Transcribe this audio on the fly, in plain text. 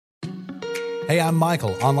Hey, I'm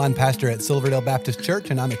Michael, online pastor at Silverdale Baptist Church,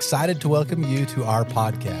 and I'm excited to welcome you to our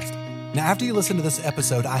podcast. Now, after you listen to this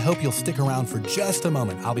episode, I hope you'll stick around for just a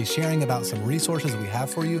moment. I'll be sharing about some resources we have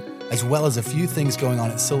for you, as well as a few things going on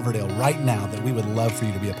at Silverdale right now that we would love for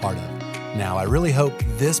you to be a part of. Now, I really hope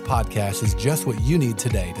this podcast is just what you need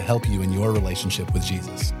today to help you in your relationship with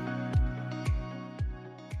Jesus.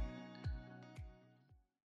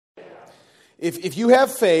 If you have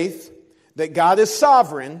faith that God is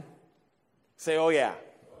sovereign, say, oh yeah.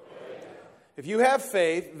 If you have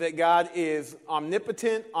faith that God is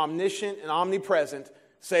omnipotent, omniscient, and omnipresent,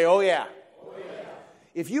 say, oh yeah.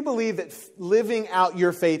 If you believe that living out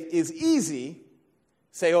your faith is easy,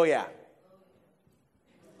 say, oh yeah.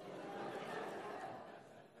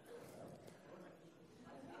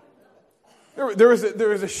 There was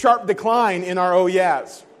a sharp decline in our oh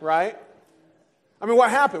yeahs, right? I mean,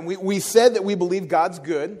 what happened? We said that we believe God's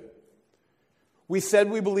good. We said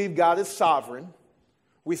we believe God is sovereign.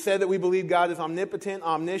 We said that we believe God is omnipotent,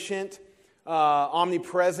 omniscient,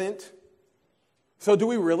 omnipresent. So do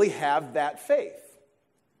we really have that faith?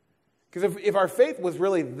 Because if our faith was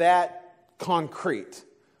really that concrete,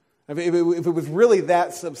 if it was really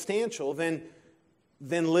that substantial, then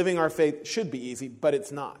living our faith should be easy, but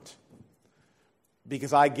it's not.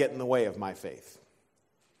 Because I get in the way of my faith.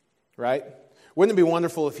 Right? Wouldn't it be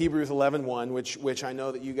wonderful if Hebrews 11:1, which I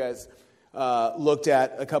know that you guys looked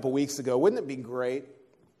at a couple weeks ago, wouldn't it be great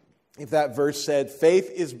if that verse said, faith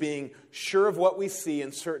is being sure of what we see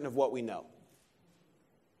and certain of what we know?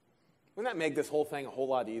 Wouldn't that make this whole thing a whole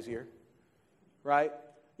lot easier? Right?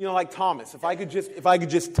 You know, like Thomas, if I could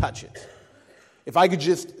just touch it, if I could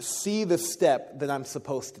just see the step that I'm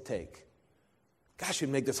supposed to take, gosh, it'd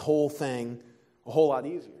make this whole thing a whole lot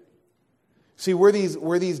easier. See, we're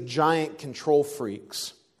these giant control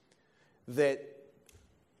freaks that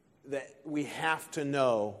we have to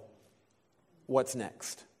know what's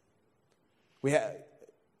next. We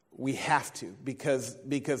have to,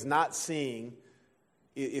 because not seeing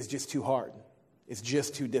is just too hard. It's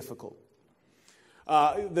just too difficult.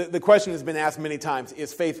 The question has been asked many times,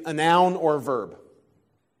 is faith a noun or a verb?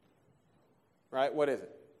 Right? What is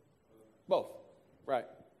it? Both. Right.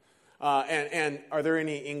 And are there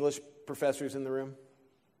any English professors in the room?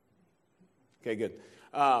 Okay, good.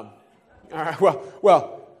 All right.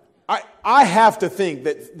 Well, I have to think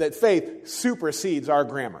that faith supersedes our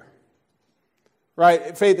grammar.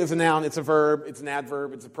 Right? Faith is a noun, it's a verb, it's an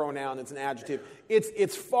adverb, it's a pronoun, it's an adjective.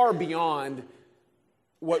 It's far beyond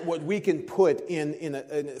what we can put in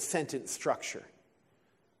a sentence structure.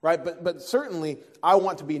 Right? But certainly I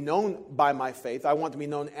want to be known by my faith. I want to be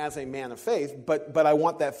known as a man of faith, but I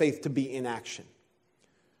want that faith to be in action.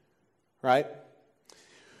 Right?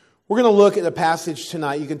 We're going to look at a passage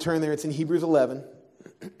tonight. You can turn there. It's in Hebrews 11,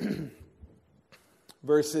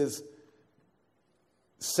 verses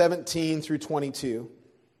 17 through 22.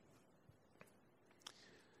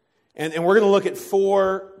 And we're going to look at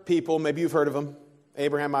four people. Maybe you've heard of them.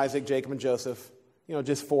 Abraham, Isaac, Jacob, and Joseph. You know,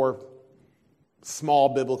 just four small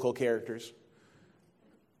biblical characters.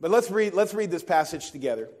 But let's read this passage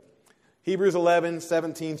together. Hebrews 11,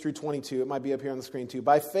 17 through 22. It might be up here on the screen too.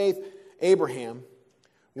 By faith, Abraham,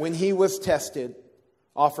 when he was tested,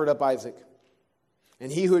 offered up Isaac.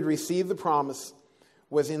 And he who had received the promise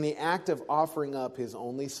was in the act of offering up his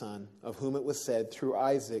only son, of whom it was said, through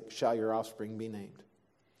Isaac shall your offspring be named.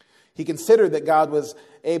 He considered that God was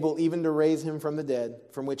able even to raise him from the dead,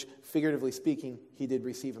 from which, figuratively speaking, he did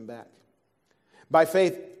receive him back. By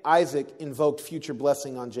faith, Isaac invoked future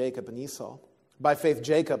blessing on Jacob and Esau. By faith,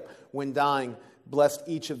 Jacob, when dying, blessed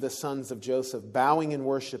each of the sons of Joseph, bowing in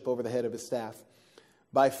worship over the head of his staff.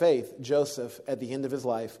 By faith, Joseph, at the end of his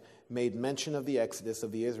life, made mention of the exodus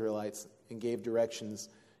of the Israelites and gave directions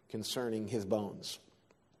concerning his bones.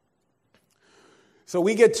 So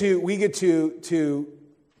we get to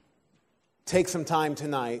take some time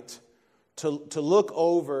tonight to look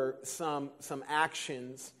over some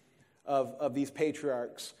actions of these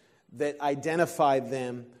patriarchs that identified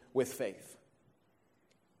them with faith.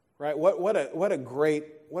 Right? What a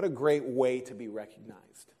great way to be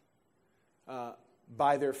recognized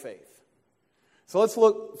by their faith. So let's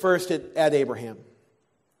look first at Abraham.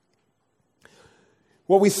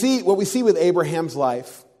 What we see with Abraham's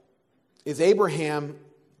life is Abraham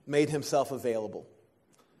made himself available.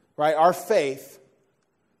 Right? Our faith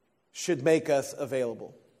should make us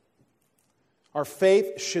available. Our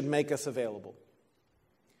faith should make us available.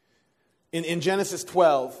 In Genesis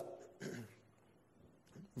 12,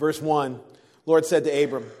 verse 1, Lord said to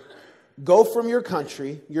Abram, "Go from your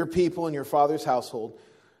country, your people, and your father's household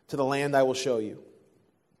to the land I will show you."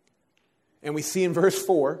 And we see in verse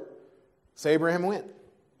 4, so Abraham went.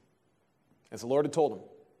 as the Lord had told him.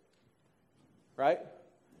 Right?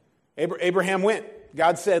 Abraham went.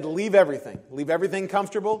 God said, leave everything. Leave everything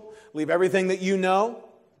comfortable. Leave everything that you know.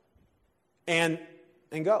 And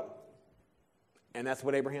go. And that's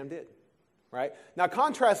what Abraham did. Right? Now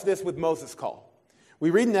contrast this with Moses' call. We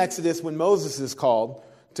read in Exodus when Moses is called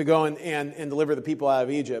to go and deliver the people out of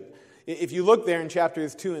Egypt. If you look there in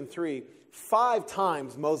chapters 2 and 3, 5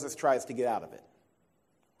 times Moses tries to get out of it.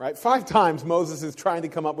 Right? 5 times Moses is trying to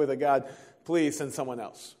come up with a God, please send someone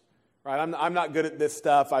else. Right? I'm not good at this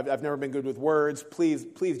stuff. I've never been good with words. Please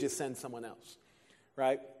just send someone else.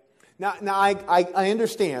 Right? Now I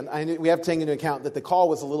understand. We have to take into account that the call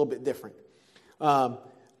was a little bit different.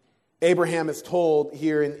 Abraham is told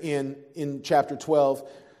here in chapter 12, the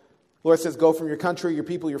Lord says, go from your country, your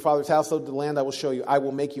people, your father's household to the land I will show you. I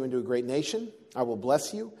will make you into a great nation. I will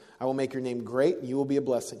bless you. I will make your name great, and you will be a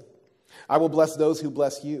blessing. I will bless those who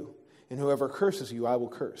bless you, and whoever curses you, I will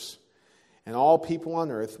curse. And all people on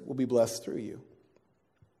earth will be blessed through you.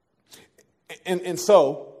 And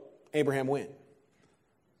so, Abraham went.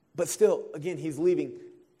 But still, again, he's leaving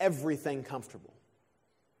everything comfortable.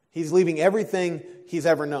 He's leaving everything he's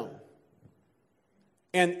ever known.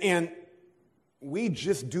 And we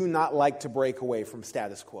just do not like to break away from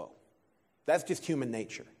status quo. That's just human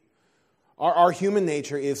nature. Our human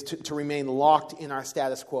nature is to remain locked in our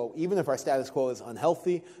status quo, even if our status quo is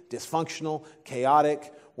unhealthy, dysfunctional,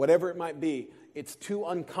 chaotic, whatever it might be. It's too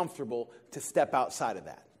uncomfortable to step outside of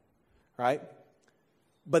that, right?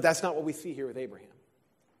 But that's not what we see here with Abraham.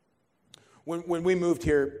 When we moved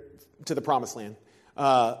here to the Promised Land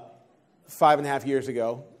 5.5 years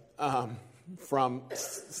ago from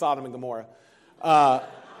Sodom and Gomorrah,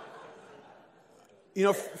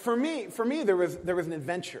 for me, there was an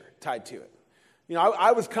adventure tied to it.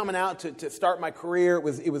 I was coming out to start my career.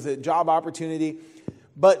 It was a job opportunity,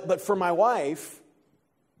 but for my wife,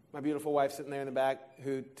 my beautiful wife sitting there in the back,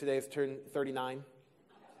 who today has turned 39,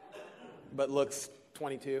 but looks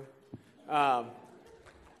 22.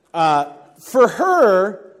 For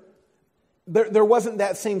her, there wasn't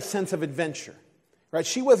that same sense of adventure, right?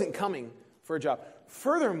 She wasn't coming for a job.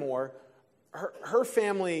 Furthermore, her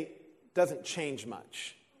family doesn't change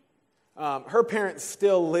much. Her parents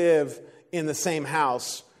still live in the same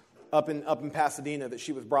house up in Pasadena that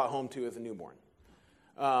she was brought home to as a newborn.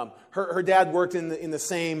 Her dad worked in the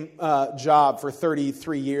same job for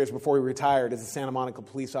 33 years before he retired as a Santa Monica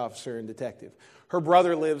police officer and detective. Her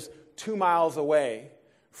brother lives 2 miles away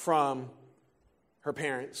from her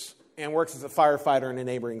parents and works as a firefighter in a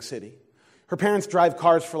neighboring city. Her parents drive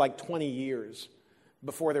cars for like 20 years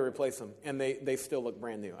before they replace them, and they still look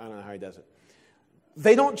brand new. I don't know how he does it.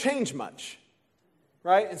 They don't change much,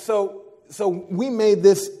 right? And so we made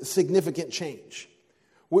this significant change.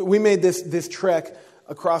 We made this trek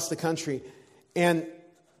across the country, and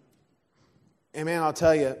man, I'll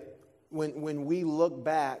tell you, when we look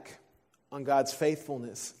back on God's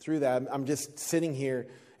faithfulness through that, I'm just sitting here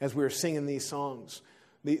as we were singing these songs,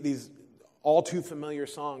 these all too familiar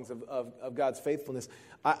songs of God's faithfulness.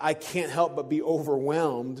 I can't help but be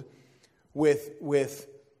overwhelmed with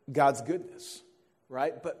God's goodness,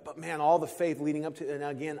 right? But man, all the faith leading up to it. And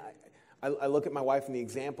again, I look at my wife and the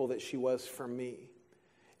example that she was for me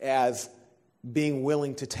as being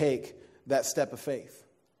willing to take that step of faith,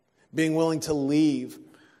 being willing to leave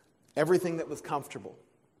everything that was comfortable,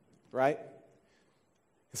 right?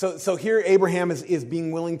 So here Abraham is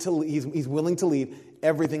being willing to he's willing to leave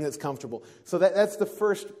everything that's comfortable. So that's the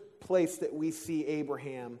first place that we see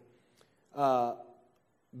Abraham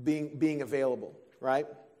being available, right?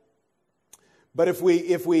 But if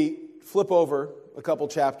we flip over a couple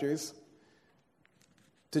chapters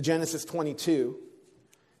to Genesis 22,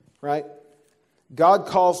 right? God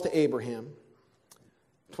calls to Abraham.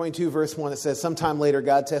 22 verse 1, it says, sometime later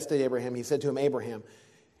God tested Abraham. He said to him, Abraham.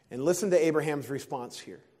 And listen to Abraham's response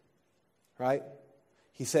here, right?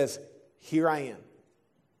 He says, here I am.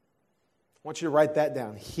 I want you to write that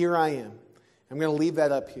down. Here I am. I'm going to leave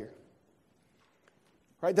that up here.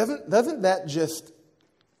 Right? Doesn't that just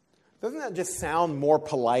sound more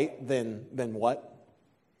polite than what?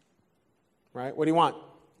 Right? What do you want?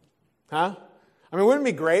 Huh? I mean, wouldn't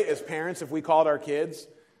it be great as parents if we called our kids,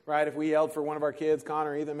 right? If we yelled for one of our kids,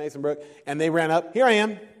 Connor, Ethan, Mason, Brooke, and they ran up, here I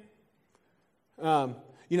am.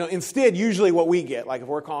 Instead, usually what we get, like if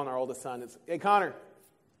we're calling our oldest son, it's, hey, Connor.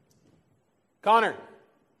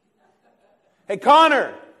 Hey,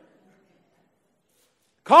 Connor.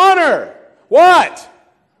 What?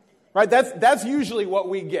 Right? That's usually what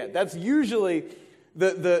we get. That's usually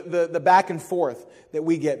the back and forth that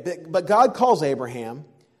we get. But God calls Abraham,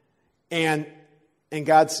 and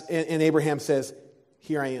Abraham says,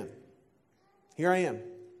 here I am. Here I am.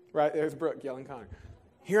 Right, there's Brooke yelling Connor.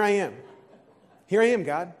 Here I am. Here I am,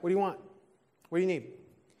 God. What do you want? What do you need?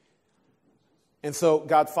 And so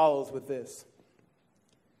God follows with this.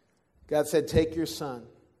 God said, take your son,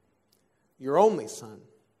 your only son,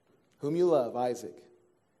 whom you love, Isaac,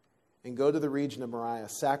 and go to the region of Moriah.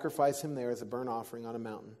 Sacrifice him there as a burnt offering on a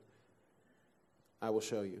mountain. I will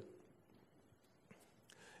show you.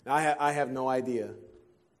 Now, I have no idea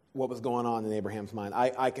what was going on in Abraham's mind.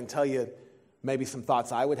 I can tell you maybe some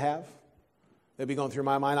thoughts I would have. They'd be going through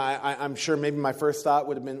my mind. I'm sure maybe my first thought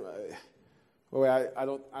would have been, I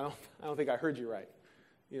don't think I heard you right.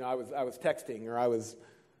 You know, I was texting, or I was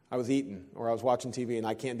eating, or I was watching TV, and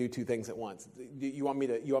I can't do two things at once. You want me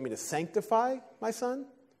to sanctify my son,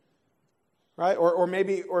 right? Or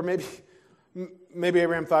maybe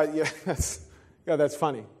Abraham thought, yeah, that's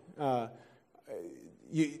funny.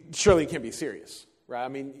 Surely you can't be serious, right? I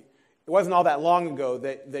mean, it wasn't all that long ago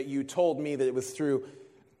that you told me that it was through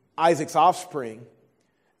Isaac's offspring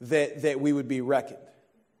that we would be reckoned.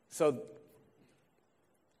 So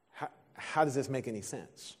how does this make any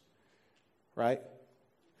sense, right?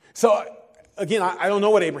 So again, I don't know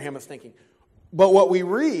what Abraham was thinking, but what we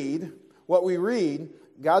read,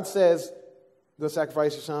 God says, go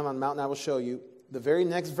sacrifice your son on the mountain I will show you. The very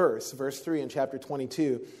next verse 3 in chapter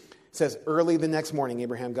 22, says, early the next morning,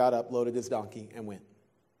 Abraham got up, loaded his donkey, and went.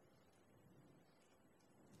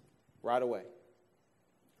 Right away.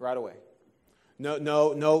 Right away.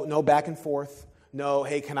 No back and forth. No,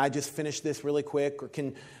 hey, can I just finish this really quick? Or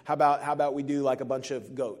how about we do like a bunch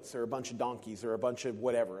of goats or a bunch of donkeys or a bunch of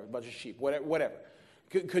whatever, a bunch of sheep, whatever.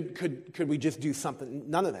 Could we just do something?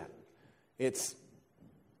 None of that. It's,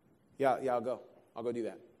 yeah, I'll go do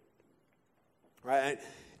that. Right?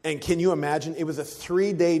 And can you imagine? It was a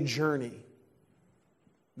 3-day journey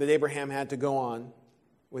that Abraham had to go on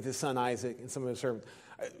with his son Isaac and some of his servants.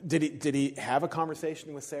 Did he have a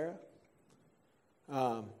conversation with Sarah?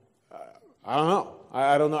 I don't know.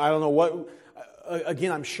 I don't know what.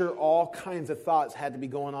 Again, I'm sure all kinds of thoughts had to be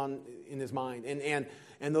going on in his mind,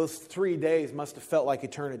 and those 3 days must have felt like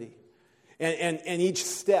eternity. And each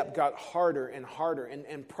step got harder and harder,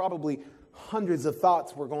 and probably hundreds of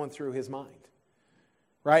thoughts were going through his mind.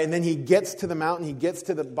 Right? And then he gets to the mountain, he gets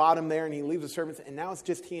to the bottom there, and he leaves the servants, and now it's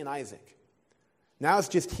just he and Isaac. Now it's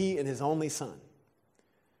just he and his only son.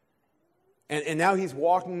 And now he's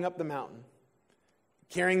walking up the mountain,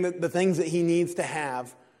 carrying the things that he needs to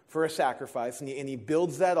have for a sacrifice, and he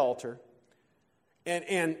builds that altar.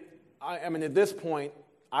 And I mean, at this point,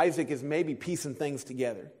 Isaac is maybe piecing things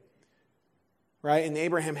together. Right? And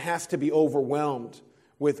Abraham has to be overwhelmed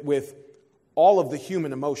with all of the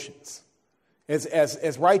human emotions.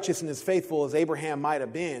 As righteous and as faithful as Abraham might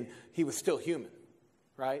have been, he was still human,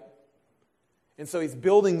 right? And so he's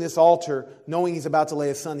building this altar, knowing he's about to lay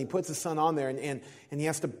his son. He puts his son on there, and he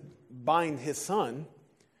has to bind his son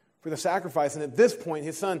for the sacrifice. And at this point,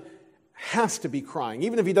 his son has to be crying.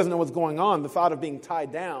 Even if he doesn't know what's going on, the thought of being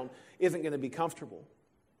tied down isn't going to be comfortable.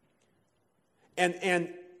 And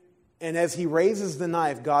as he raises the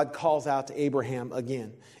knife, God calls out to Abraham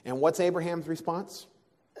again. And what's Abraham's response?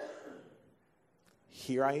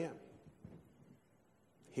 Here I am.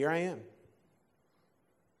 Here I am.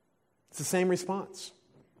 It's the same response.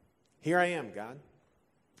 Here I am, God.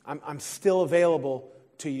 I'm still available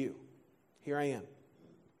to you. Here I am.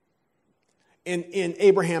 In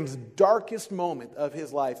Abraham's darkest moment of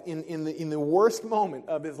his life, in the worst moment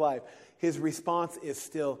of his life, his response is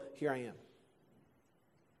still, here I am.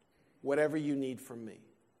 Whatever you need from me,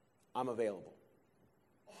 I'm available.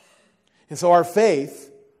 And so our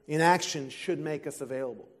faith in action should make us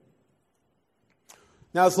available.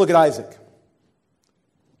 Now let's look at Isaac.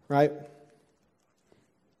 Right?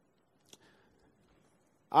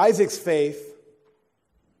 Isaac's faith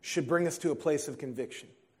should bring us to a place of conviction.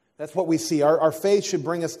 That's what we see. Our faith should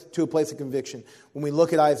bring us to a place of conviction when we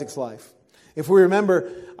look at Isaac's life. If we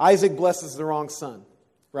remember, Isaac blesses the wrong son,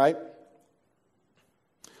 right?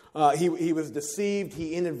 He was deceived.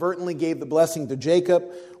 He inadvertently gave the blessing to Jacob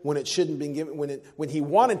when it shouldn't been given. When he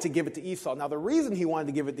wanted to give it to Esau. Now, the reason he wanted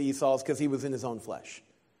to give it to Esau is because he was in his own flesh.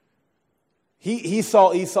 He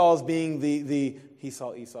saw Esau as being he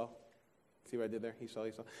saw Esau. See what I did there?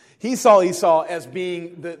 He saw Esau as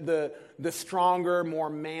being the stronger, more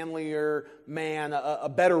manlier man, a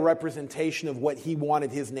better representation of what he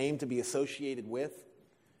wanted his name to be associated with,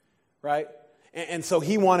 right? And so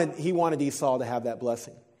he wanted Esau to have that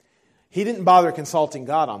blessing. He didn't bother consulting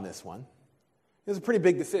God on this one. It was a pretty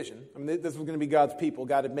big decision. I mean, this was going to be God's people.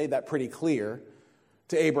 God had made that pretty clear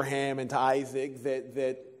to Abraham and to Isaac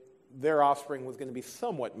that their offspring was going to be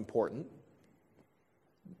somewhat important.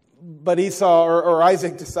 But Esau or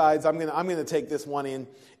Isaac decides, I'm going to take this one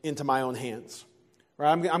into my own hands.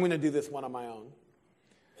 Right? I'm going to do this one on my own.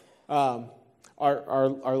 Our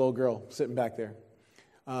little girl sitting back there,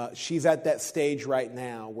 she's at that stage right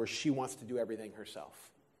now where she wants to do everything herself.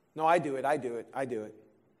 No, I do it.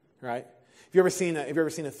 Right? Have you ever seen a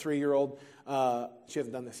 3-year-old? She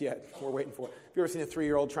hasn't done this yet. We're waiting for it. Have you ever seen a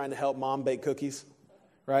 3-year-old trying to help mom bake cookies?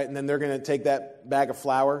 Right? And then they're going to take that bag of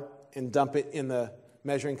flour and dump it in the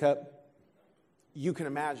measuring cup. You can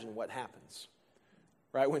imagine what happens.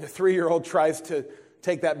 Right? When a 3-year-old tries to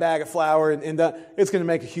take that bag of flour and it's going to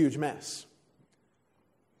make a huge mess.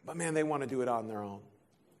 But man, they want to do it on their own.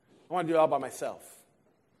 I want to do it all by myself.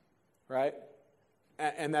 Right?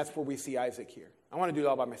 And that's where we see Isaac here. I want to do it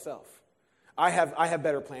all by myself. I have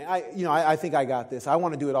better plans. I think I got this. I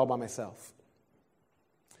want to do it all by myself.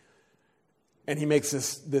 And he makes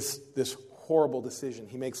this horrible decision.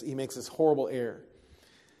 He makes this horrible error.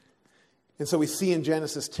 And so we see in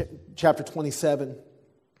Genesis chapter 27,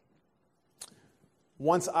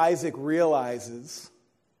 once Isaac realizes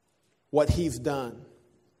what he's done,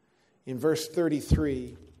 in verse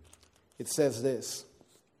 33, it says this.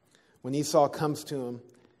 When Esau comes to him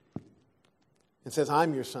and says,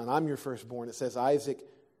 I'm your son, I'm your firstborn, it says Isaac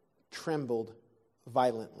trembled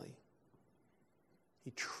violently. He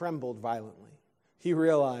trembled violently. He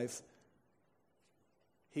realized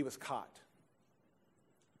he was caught.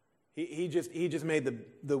 He just made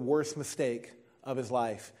the worst mistake of his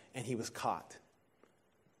life, and he was caught.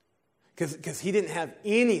 Because he didn't have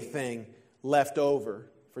anything left over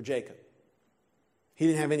for Jacob. He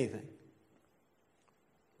didn't have anything.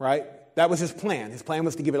 Right? That was his plan. His plan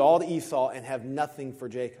was to give it all to Esau and have nothing for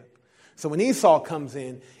Jacob. So when Esau comes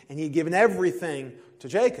in and he'd given everything to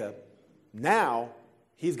Jacob, now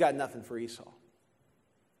he's got nothing for Esau.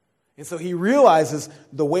 And so he realizes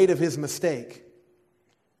the weight of his mistake.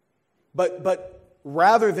 But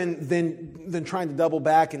rather than trying to double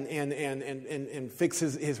back and fix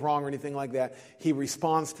his wrong or anything like that, he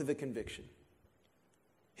responds to the conviction.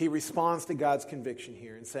 He responds to God's conviction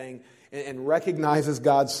here and saying and recognizes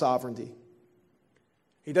God's sovereignty.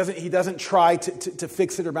 He doesn't try to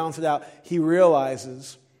fix it or balance it out. He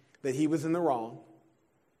realizes that he was in the wrong,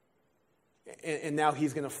 and now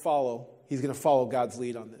he's going to follow God's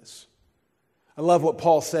lead on this. I love what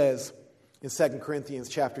Paul says in 2 Corinthians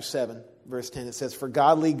chapter 7, verse 10. It says, "For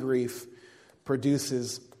godly grief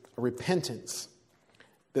produces a repentance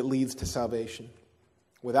that leads to salvation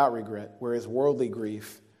without regret, whereas worldly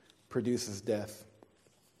grief produces death."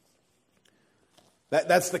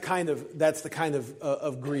 That's the kind of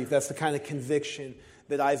grief. That's the kind of conviction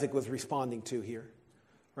that Isaac was responding to here,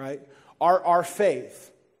 right? Our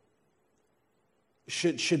faith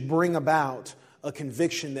should bring about a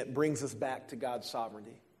conviction that brings us back to God's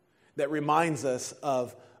sovereignty, that reminds us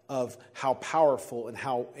of how powerful and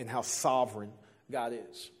how sovereign God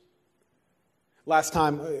is. Last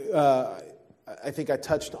time, I think I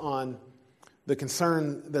touched on the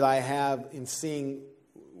concern that I have in seeing,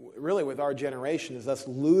 really with our generation, is us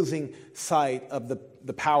losing sight of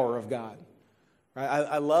the power of God. Right?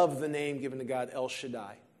 I love the name given to God, El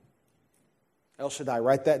Shaddai. El Shaddai,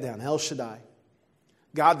 write that down, El Shaddai.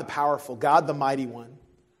 God the powerful, God the mighty one.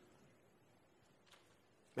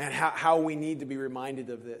 Man, how we need to be reminded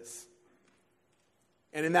of this.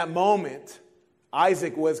 And in that moment,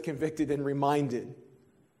 Isaac was convicted and reminded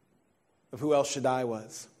of who El Shaddai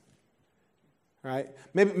was. Right?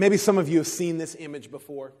 Maybe some of you have seen this image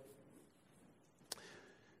before.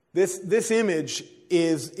 This image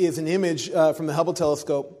is an image from the Hubble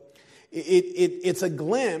telescope. It's a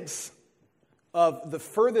glimpse of the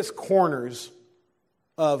furthest corners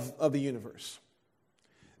of the universe.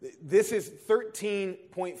 This is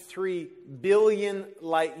 13.3 billion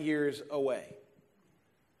light years away.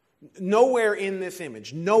 Nowhere in this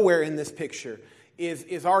image, nowhere in this picture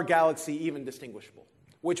is our galaxy even distinguishable,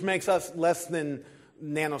 which makes us less than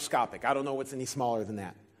nanoscopic. I don't know what's any smaller than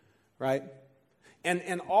that, right?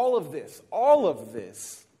 And all of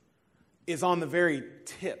this is on the very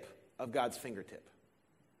tip of God's fingertip,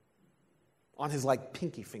 on his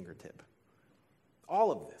pinky fingertip.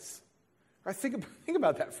 All of this. Right? Think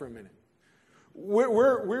about that for a minute.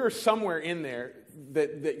 We're somewhere in there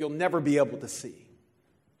that you'll never be able to see.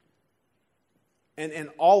 And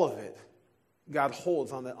all of it, God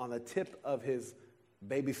holds on the tip of his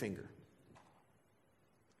baby finger.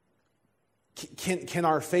 Can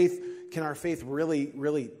our faith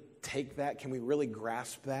really take that? Can we really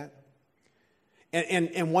grasp that?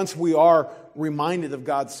 And once we are reminded of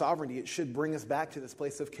God's sovereignty, it should bring us back to this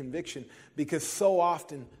place of conviction, because so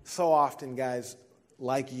often, guys,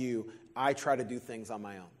 like you, I try to do things on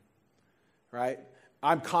my own, right?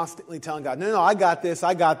 I'm constantly telling God, no, I got this,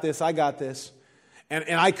 I got this, I got this. And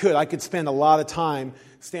I could spend a lot of time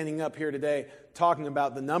standing up here today talking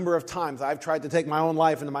about the number of times I've tried to take my own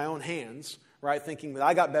life into my own hands, right? Thinking that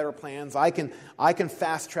I got better plans, I can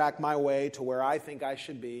fast track my way to where I think I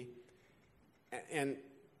should be. And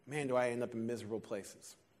man, do I end up in miserable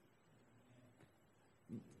places.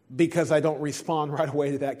 Because I don't respond right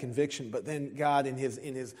away to that conviction. But then God in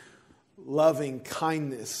his loving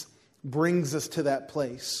kindness brings us to that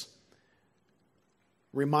place,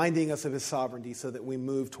 reminding us of His sovereignty so that we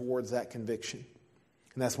move towards that conviction.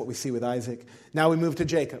 And that's what we see with Isaac. Now we move to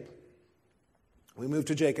Jacob. We move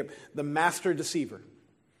to Jacob, the master deceiver.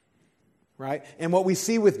 Right? And what we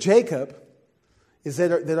see with Jacob is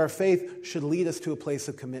that our faith should lead us to a place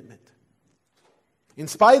of commitment. In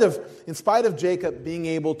spite of Jacob being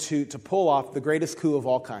able to pull off the greatest coup of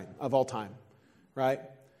all time, right?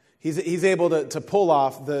 He's able to pull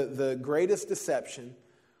off the greatest deception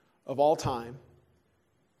of all time.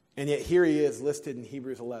 And yet here he is listed in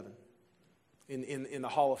Hebrews 11 in the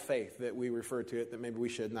hall of faith that we refer to it, that maybe we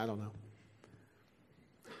shouldn't, I don't know.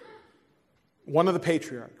 One of the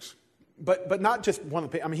patriarchs. But not just one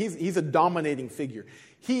of the patriarchs. He's a dominating figure.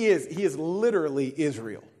 He is literally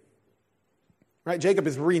Israel. Right? Jacob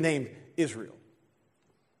is renamed Israel.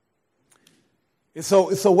 And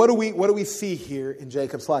so what do we see here in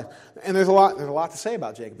Jacob's life? And there's a lot to say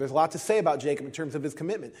about Jacob. There's a lot to say about Jacob in terms of his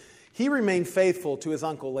commitment. He remained faithful to his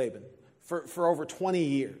uncle Laban for over 20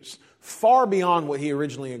 years, far beyond what he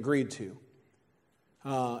originally agreed to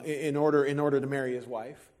in order to marry his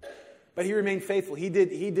wife. But he remained faithful. He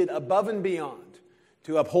did above and beyond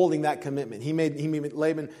to upholding that commitment. He made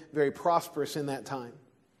Laban very prosperous in that time.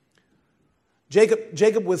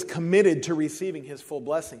 Jacob was committed to receiving his full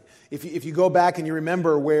blessing. If you go back and you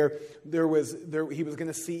remember where he was going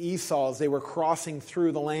to see Esau as they were crossing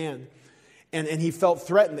through the land, and he felt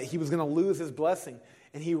threatened that he was going to lose his blessing,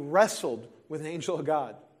 and he wrestled with an angel of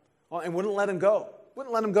God and wouldn't let him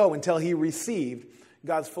go until he received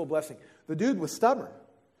God's full blessing. The dude was stubborn,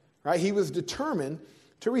 right? He was determined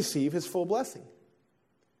to receive his full blessing.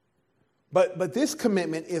 But this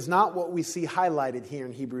commitment is not what we see highlighted here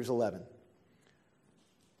in Hebrews 11.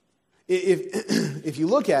 If you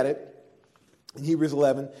look at it, in Hebrews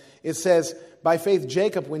 11, it says, by faith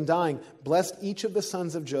Jacob, when dying, blessed each of the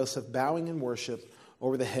sons of Joseph, bowing in worship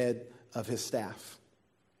over the head of his staff.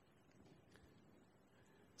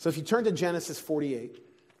 So if you turn to Genesis 48,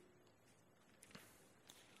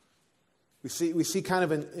 we see kind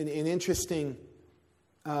of an interesting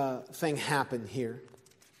thing happen here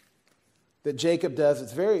that Jacob does.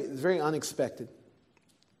 It's very unexpected.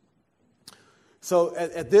 So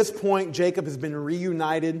at this point, Jacob has been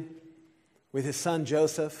reunited with his son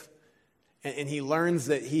Joseph, and he learns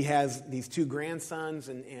that he has these two grandsons,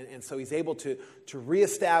 and so he's able to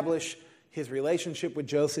reestablish his relationship with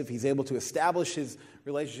Joseph. He's able to establish his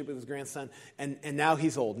relationship with his grandson, and now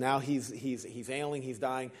he's old. Now he's ailing, he's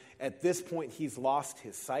dying. At this point, he's lost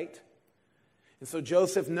his sight. And so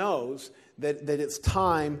Joseph knows that it's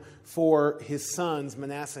time for his sons,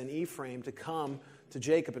 Manasseh and Ephraim, to come to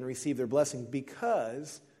Jacob and receive their blessing,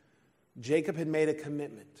 because Jacob had made a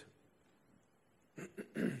commitment.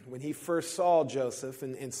 When he first saw Joseph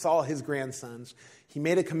and saw his grandsons, he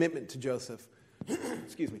made a commitment to Joseph,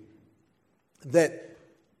 excuse me, that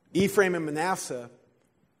Ephraim and Manasseh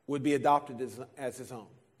would be adopted as his own.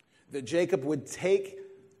 That Jacob would take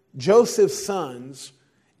Joseph's sons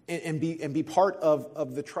and be part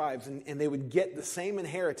of the tribes, and they would get the same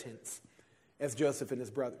inheritance as Joseph and his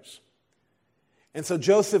brothers. And so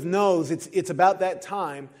Joseph knows it's about that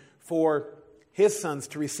time for his sons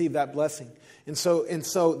to receive that blessing. And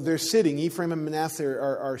so they're sitting, Ephraim and Manasseh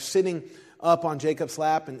are sitting up on Jacob's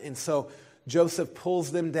lap, and so Joseph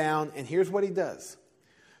pulls them down, and here's what he does.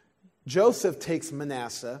 Joseph takes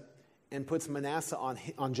Manasseh and puts Manasseh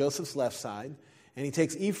on Joseph's left side, and he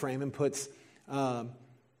takes Ephraim and puts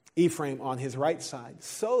Ephraim on his right side,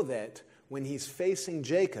 so that when he's facing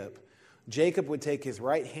Jacob would take his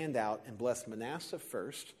right hand out and bless Manasseh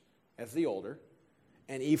first as the older,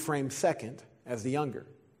 and Ephraim second as the younger.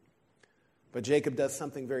 But Jacob does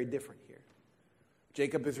something very different here.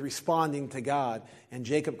 Jacob is responding to God, and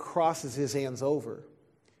Jacob crosses his hands over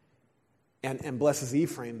and blesses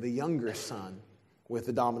Ephraim, the younger son, with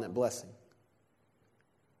the dominant blessing.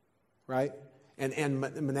 Right? And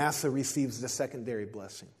Manasseh receives the secondary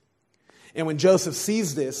blessing. And when Joseph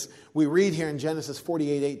sees this, we read here in Genesis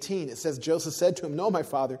 48:18, it says, Joseph said to him, "No, my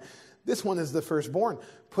father, this one is the firstborn.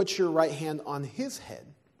 Put your right hand on his head."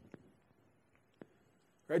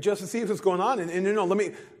 Right? Joseph sees what's going on, and let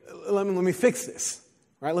me fix this.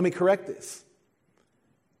 Right? Let me correct this.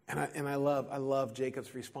 And I love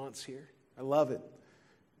Jacob's response here. I love it.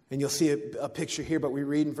 And you'll see a picture here, but we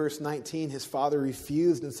read in verse 19, his father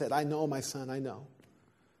refused and said, I know, my son, I know.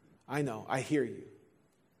 I hear you.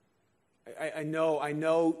 I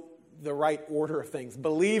know the right order of things.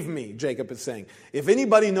 Believe me, Jacob is saying. If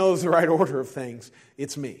anybody knows the right order of things,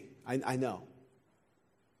 it's me. I know.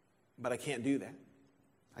 But I can't do that.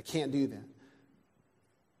 I can't do that.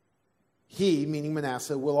 He, meaning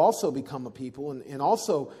Manasseh, will also become a people and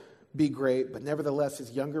also be great, but nevertheless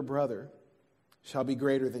his younger brother shall be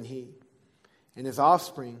greater than he, and his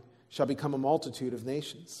offspring shall become a multitude of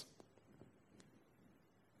nations.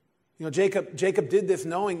 You know, Jacob did this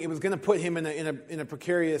knowing it was going to put him in a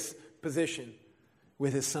precarious position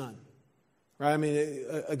with his son. Right? I mean,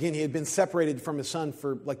 again, he had been separated from his son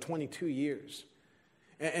for like 22 years.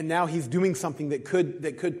 And now he's doing something that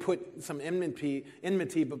could put some enmity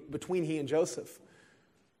between he and Joseph.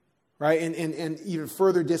 Right? And even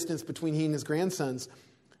further distance between he and his grandsons.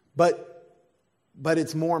 But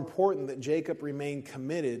it's more important that Jacob remain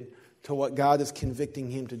committed to what God is convicting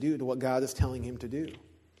him to do, to what God is telling him to do.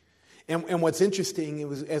 And what's interesting, it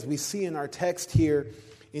was, as we see in our text here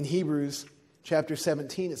in Hebrews chapter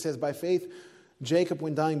 17, it says, by faith, Jacob,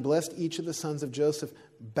 when dying, blessed each of the sons of Joseph,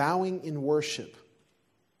 bowing in worship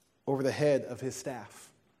over the head of his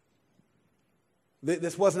staff.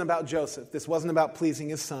 This wasn't about Joseph. This wasn't about pleasing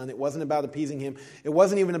his son. It wasn't about appeasing him. It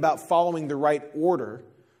wasn't even about following the right order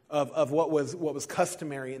of what was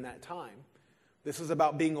customary in that time. This was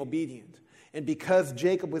about being obedient. And because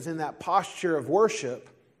Jacob was in that posture of worship,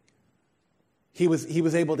 he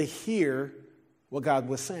was able to hear what God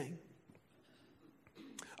was saying.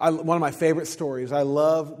 One of my favorite stories, I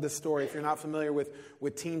love this story. If you're not familiar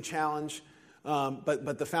with Teen Challenge,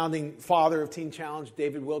 but the founding father of Teen Challenge,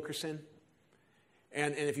 David Wilkerson.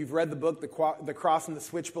 And if you've read the book, The Cross and the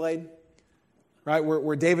Switchblade, right,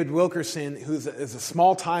 where David Wilkerson, is a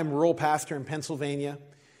small-time rural pastor in Pennsylvania,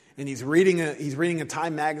 and he's reading a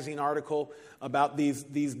Time magazine article about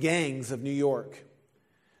these gangs of New York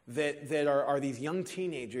that are these young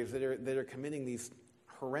teenagers that are committing these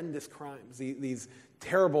horrendous crimes, these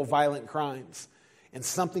terrible, violent crimes. And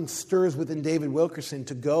something stirs within David Wilkerson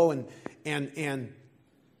to go and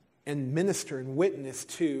minister and witness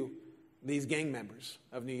to these gang members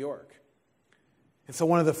of New York. And so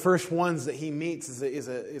one of the first ones that he meets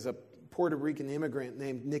is a Puerto Rican immigrant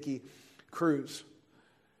named Nicky Cruz.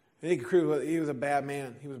 Nicky Cruz, he was a bad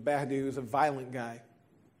man. He was a bad dude. He was a violent guy.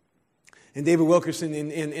 And David Wilkerson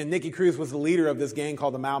and Nicky Cruz was the leader of this gang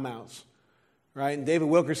called the Mau Maus. Right? And David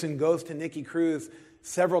Wilkerson goes to Nicky Cruz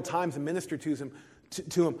several times and ministers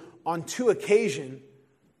to him. On two occasions,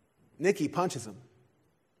 Nicky punches him.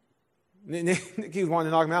 Nicky's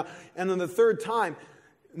wanting to knock him out. And on the third time,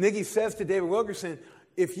 Nicky says to David Wilkerson,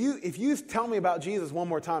 if you tell me about Jesus one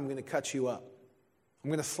more time, I'm going to cut you up. I'm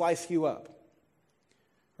going to slice you up.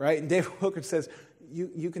 Right? And David Wilkerson says,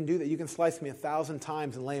 you can do that. You can slice me 1,000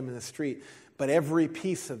 times and lay him in the street, but every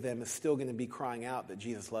piece of them is still going to be crying out that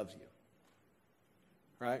Jesus loves you.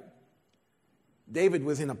 Right? David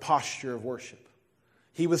was in a posture of worship.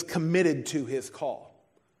 He was committed to his call.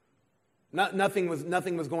 Nothing was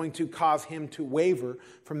going to cause him to waver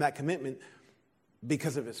from that commitment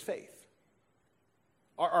because of his faith.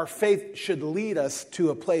 Our faith should lead us to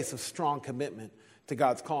a place of strong commitment to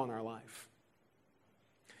God's call in our life.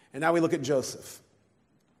 And now we look at Joseph.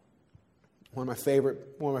 One of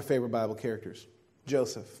my favorite Bible characters,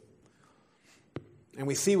 Joseph. And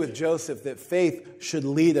we see with Joseph that faith should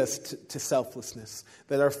lead us to selflessness,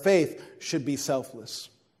 that our faith should be selfless.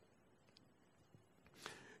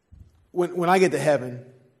 When I get to heaven,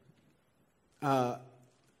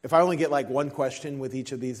 if I only get like one question with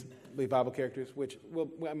each of these Bible characters, which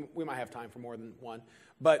we might have time for more than one,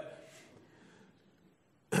 but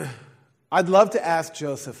I'd love to ask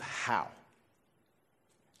Joseph how.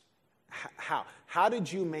 How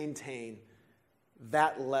did you maintain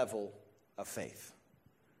that level of faith?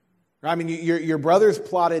 I mean, your brothers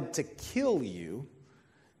plotted to kill you,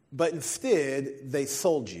 but instead they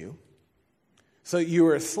sold you. So you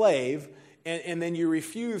were a slave, and then you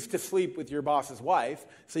refused to sleep with your boss's wife,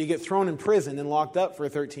 so you get thrown in prison and locked up for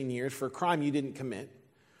 13 years for a crime you didn't commit.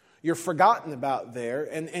 You're forgotten about there,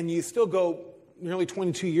 and you still go nearly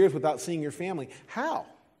 22 years without seeing your family. How?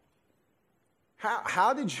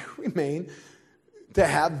 How did you remain to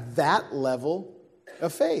have that level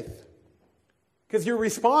of faith? Because your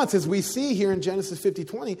response, as we see here in Genesis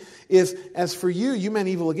 50:20, is, as for you, you meant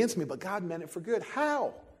evil against me, but God meant it for good.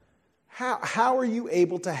 How? How are you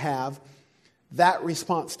able to have that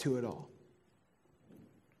response to it all?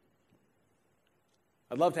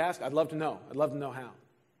 I'd love to ask. I'd love to know. I'd love to know how.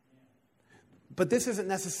 But this isn't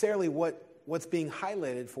necessarily what's being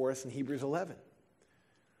highlighted for us in Hebrews 11.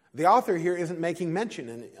 The author here isn't making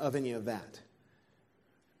mention of any of that.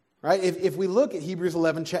 Right? If we look at Hebrews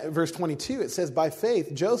 11, verse 22, it says, by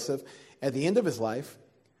faith, Joseph, at the end of his life,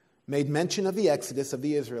 made mention of the exodus of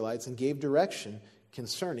the Israelites and gave direction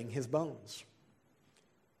concerning his bones.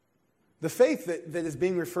 The faith that is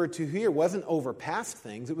being referred to here wasn't over past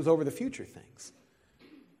things, it was over the future things.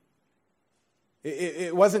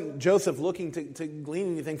 It wasn't Joseph looking to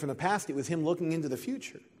glean anything from the past, it was him looking into the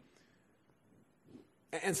future.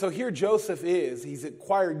 And so here Joseph he's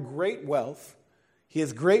acquired great wealth, he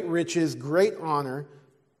has great riches, great honor.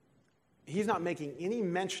 He's not making any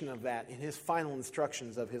mention of that in his final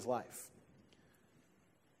instructions of his life.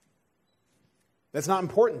 That's not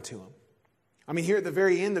important to him. I mean, here at the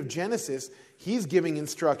very end of Genesis, he's giving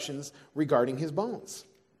instructions regarding his bones,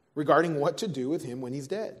 regarding what to do with him when he's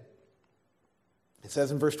dead. It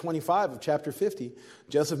says in verse 25 of chapter 50,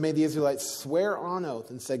 Joseph made the Israelites swear on oath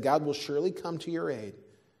and said, God will surely come to your aid,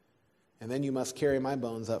 and then you must carry my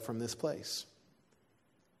bones up from this place.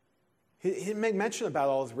 He didn't make mention about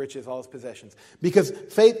all his riches, all his possessions, because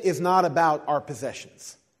faith is not about our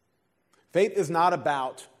possessions. Faith is not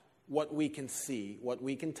about what we can see, what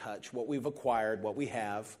we can touch, what we've acquired, what we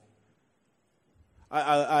have.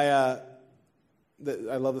 I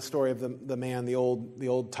love the story of the man, the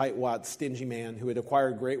old tightwad, stingy man who had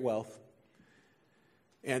acquired great wealth.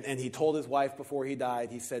 And he told his wife before he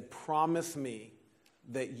died, he said, promise me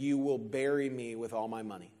that you will bury me with all my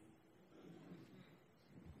money.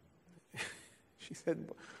 She said,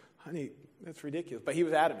 honey, that's ridiculous. But he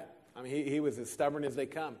was adamant. I mean, he was as stubborn as they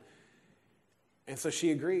come. And so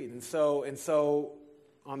she agreed. And so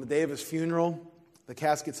on the day of his funeral, the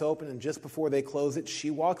casket's open, and just before they close it, she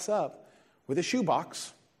walks up with a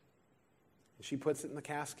shoebox. And she puts it in the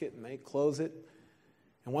casket, and they close it.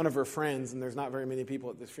 And one of her friends, and there's not very many people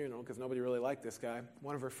at this funeral because nobody really liked this guy,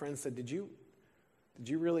 one of her friends said, Did you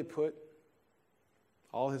really put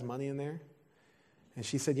all his money in there? And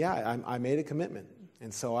she said, yeah, I made a commitment.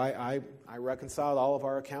 And so I reconciled all of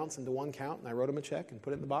our accounts into one account, and I wrote him a check and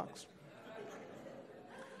put it in the box.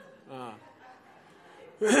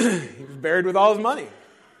 He was buried with all his money,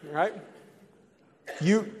 right?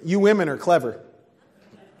 You women are clever.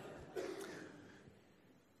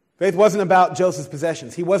 Faith wasn't about Joseph's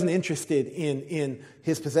possessions. He wasn't interested in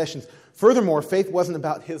his possessions. Furthermore, faith wasn't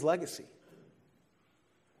about his legacy.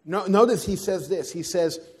 Notice he says this. He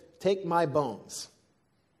says, take my bones.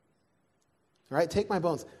 Right? Take my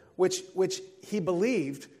bones. Which he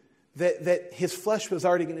believed that his flesh was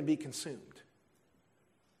already going to be consumed.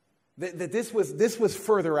 That this was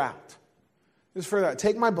further out. It was further out.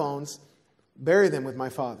 Take my bones, bury them with my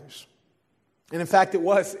fathers. And in fact, it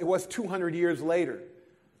was 200 years later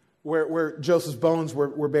where Joseph's bones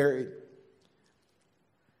were buried.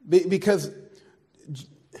 Because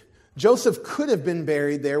Joseph could have been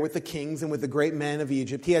buried there with the kings and with the great men of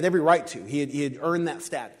Egypt. He had every right to. He had earned that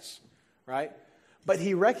status, right? But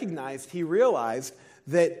he realized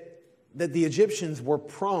that the Egyptians were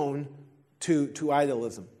prone to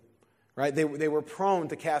idolism, right? They were prone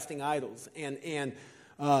to casting idols, and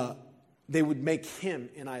they would make him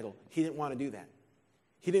an idol. He didn't want to do that.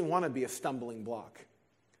 He didn't want to be a stumbling block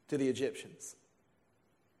to the Egyptians.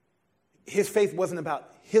 His faith wasn't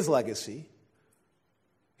about his legacy.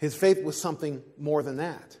 His faith was something more than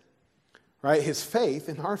that, right? His faith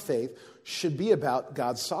and our faith should be about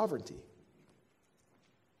God's sovereignty.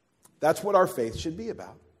 That's what our faith should be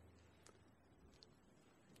about.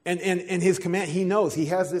 And his command, he knows, he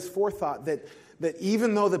has this forethought that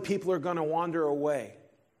even though the people are going to wander away,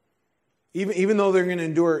 even though they're going to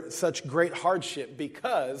endure such great hardship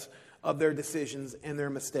because of their decisions and their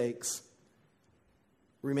mistakes,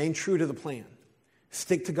 remain true to the plan.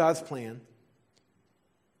 Stick to God's plan.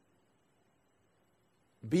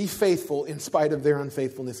 Be faithful in spite of their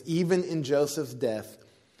unfaithfulness. Even in Joseph's death,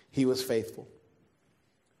 he was faithful.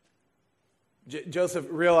 Joseph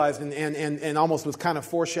realized and almost was kind of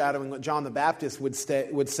foreshadowing what John the Baptist would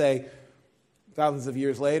say thousands of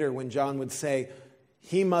years later when John would say,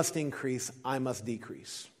 he must increase, I must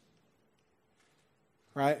decrease.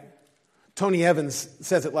 Right? Tony Evans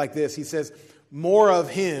says it like this. He says, more of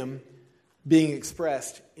him being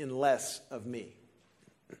expressed in less of me.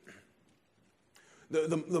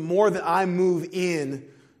 The more that I move in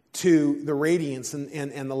to the radiance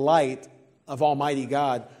and the light of Almighty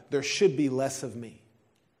God, there should be less of me.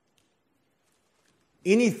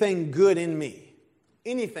 Anything good in me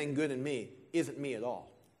isn't me at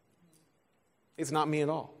all. It's not me at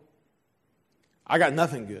all. I got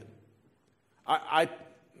nothing good.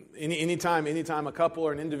 Anytime a couple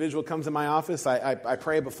or an individual comes in my office, I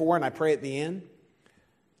pray before and I pray at the end.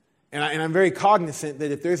 And I'm very cognizant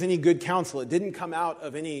that if there's any good counsel, it didn't come out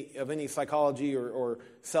of any psychology or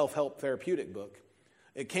self-help therapeutic book.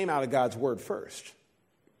 It came out of God's Word first.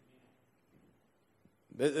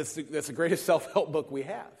 That's the greatest self-help book we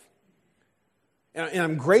have. And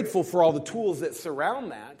I'm grateful for all the tools that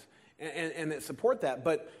surround that and that support that.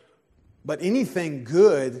 But anything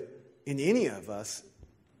good in any of us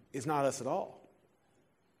is not us at all.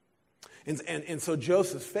 And so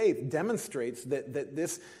Joseph's faith demonstrates that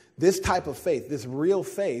this type of faith, this real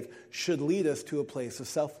faith, should lead us to a place of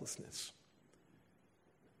selflessness.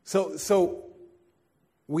 So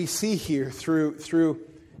we see here through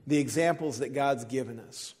the examples that God's given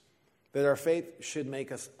us that our faith should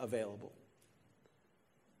make us available.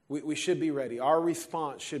 We should be ready. Our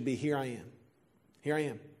response should be, here I am. Here I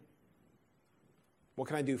am. What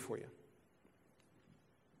can I do for you?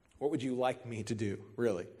 What would you like me to do,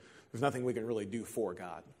 really? There's nothing we can really do for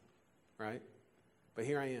God, right? But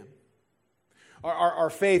here I am. Our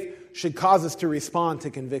faith should cause us to respond to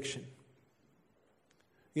conviction.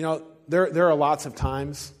 You know, there are lots of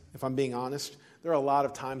times, if I'm being honest, there are a lot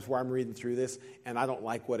of times where I'm reading through this and I don't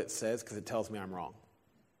like what it says because it tells me I'm wrong.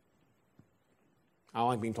 I don't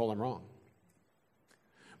like being told I'm wrong.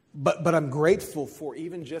 But I'm grateful for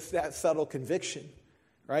even just that subtle conviction,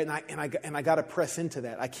 right? And I got to press into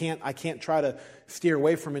that. I can't try to steer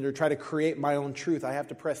away from it or try to create my own truth. I have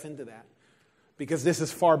to press into that because this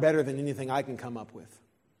is far better than anything I can come up with,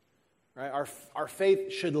 right? Our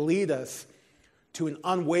faith should lead us to an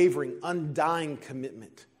unwavering, undying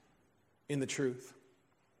commitment in the truth.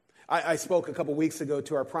 I spoke a couple weeks ago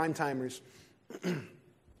to our prime timers,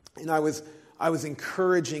 and I was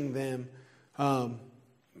encouraging them,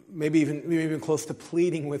 maybe even close to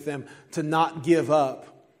pleading with them to not give up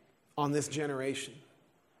on this generation,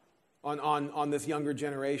 on this younger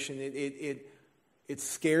generation. It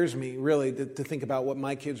scares me really to think about what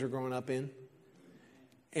my kids are growing up in,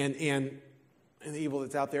 and the evil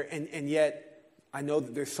that's out there, and yet I know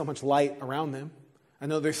that there's so much light around them. I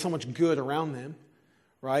know there's so much good around them,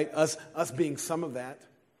 right? Us being some of that.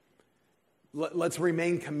 Let's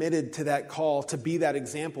remain committed to that call to be that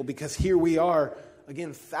example, because here we are,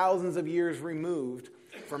 again, thousands of years removed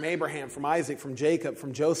from Abraham, from Isaac, from Jacob,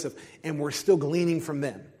 from Joseph, and we're still gleaning from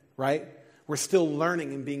them, right? We're still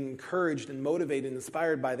learning and being encouraged and motivated and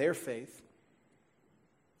inspired by their faith.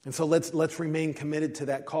 And so let's remain committed to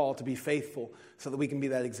that call to be faithful so that we can be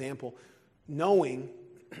that example, knowing,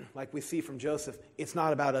 like we see from Joseph, it's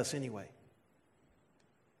not about us anyway.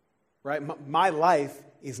 Right? My life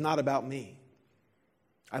is not about me.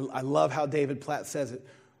 I love how David Platt says it.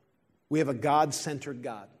 We have a God-centered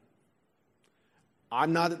God.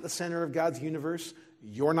 I'm not at the center of God's universe.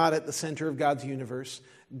 You're not at the center of God's universe.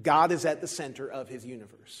 God is at the center of his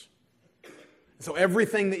universe. So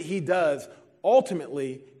everything that he does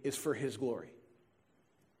ultimately is for his glory.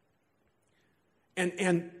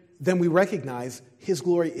 And then we recognize his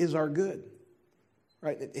glory is our good.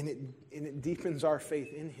 Right? And it deepens our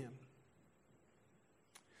faith in him.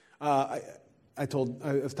 I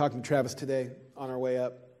was talking to Travis today on our way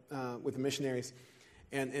up with the missionaries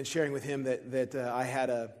and sharing with him that I had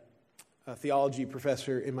a theology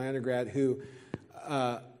professor in my undergrad who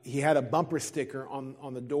he had a bumper sticker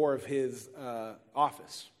on the door of his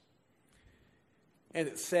office. And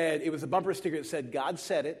it was a bumper sticker that said, God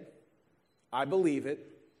said it, I believe it,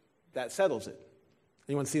 that settles it.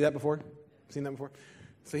 Anyone see that before? Seen that before?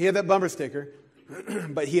 So he had that bumper sticker,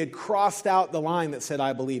 but he had crossed out the line that said,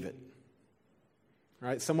 I believe it.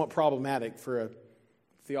 Right? Somewhat problematic for a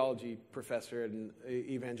theology professor at an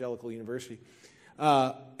evangelical university.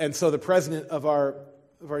 And so the president of our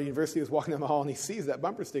university was walking down the hall and he sees that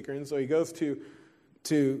bumper sticker. And so he goes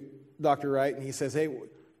to Dr. Wright and he says, hey,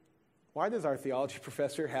 why does our theology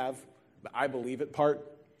professor have the I believe it part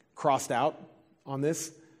crossed out on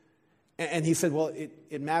this? And he said, well,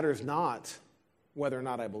 it matters not whether or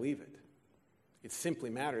not I believe it. It simply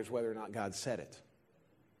matters whether or not God said it.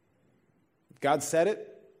 If God said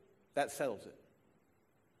it, that settles it.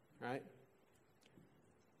 Right?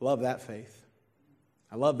 Love that faith.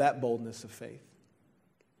 I love that boldness of faith.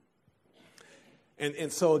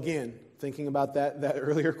 And so again, thinking about that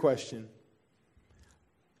earlier question,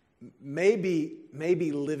 maybe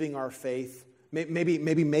living our faith, maybe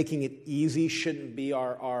making it easy shouldn't be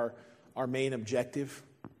our main objective.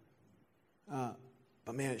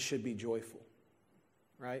 But man, it should be joyful,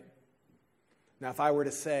 right? Now, if I were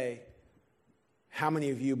to say, how many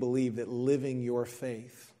of you believe that living your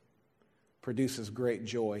faith produces great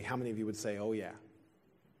joy? How many of you would say, oh yeah?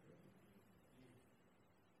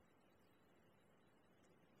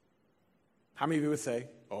 How many of you would say,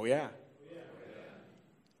 oh yeah?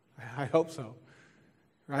 I hope so.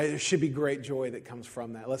 Right? There should be great joy that comes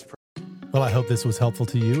from that. Let's pray. Well, I hope this was helpful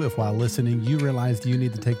to you. If while listening, you realized you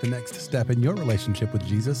need to take the next step in your relationship with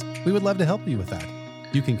Jesus, we would love to help you with that.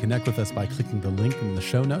 You can connect with us by clicking the link in the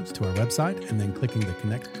show notes to our website and then clicking the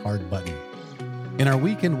Connect Card button. In our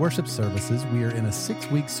weekend worship services, we are in a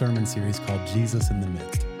 6-week sermon series called Jesus in the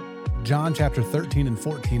Midst. John chapter 13 and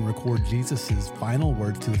 14 record Jesus' final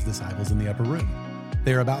words to his disciples in the upper room.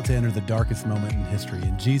 They are about to enter the darkest moment in history,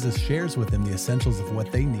 and Jesus shares with them the essentials of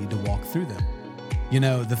what they need to walk through them. You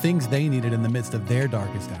know, the things they needed in the midst of their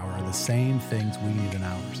darkest hour are the same things we need in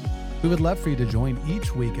ours. We would love for you to join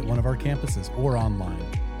each week at one of our campuses or online.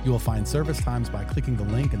 You will find service times by clicking the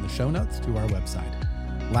link in the show notes to our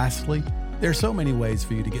website. Lastly, there are so many ways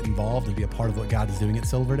for you to get involved and be a part of what God is doing at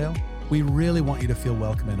Silverdale. We really want you to feel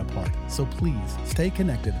welcome and a part, so please stay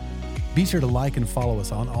connected. Be sure to like and follow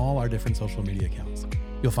us on all our different social media accounts.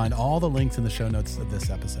 You'll find all the links in the show notes of this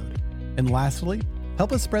episode. And lastly,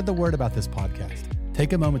 help us spread the word about this podcast.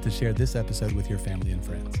 Take a moment to share this episode with your family and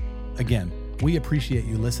friends. Again, we appreciate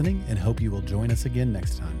you listening and hope you will join us again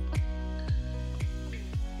next time.